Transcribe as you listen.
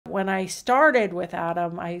When I started with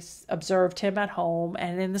Adam, I observed him at home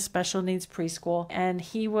and in the special needs preschool, and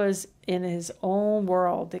he was in his own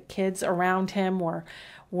world. The kids around him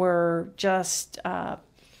were just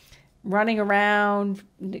running around,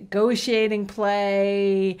 negotiating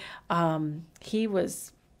play. He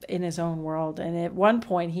was in his own world. And at one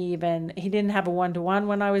point, he didn't have a one-to-one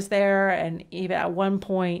when I was there. And even at one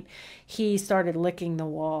point, he started licking the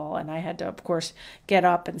wall. And I had to, of course, get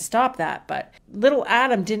up and stop that. But little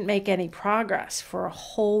Adam didn't make any progress for a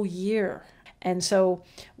whole year. And so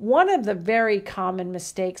one of the very common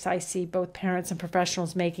mistakes I see both parents and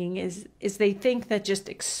professionals making is they think that just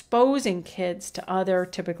exposing kids to other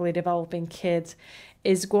typically developing kids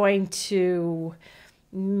is going to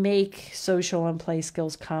make social and play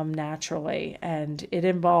skills come naturally. And it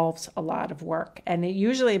involves a lot of work. And it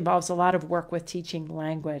usually involves a lot of work with teaching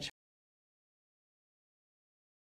language.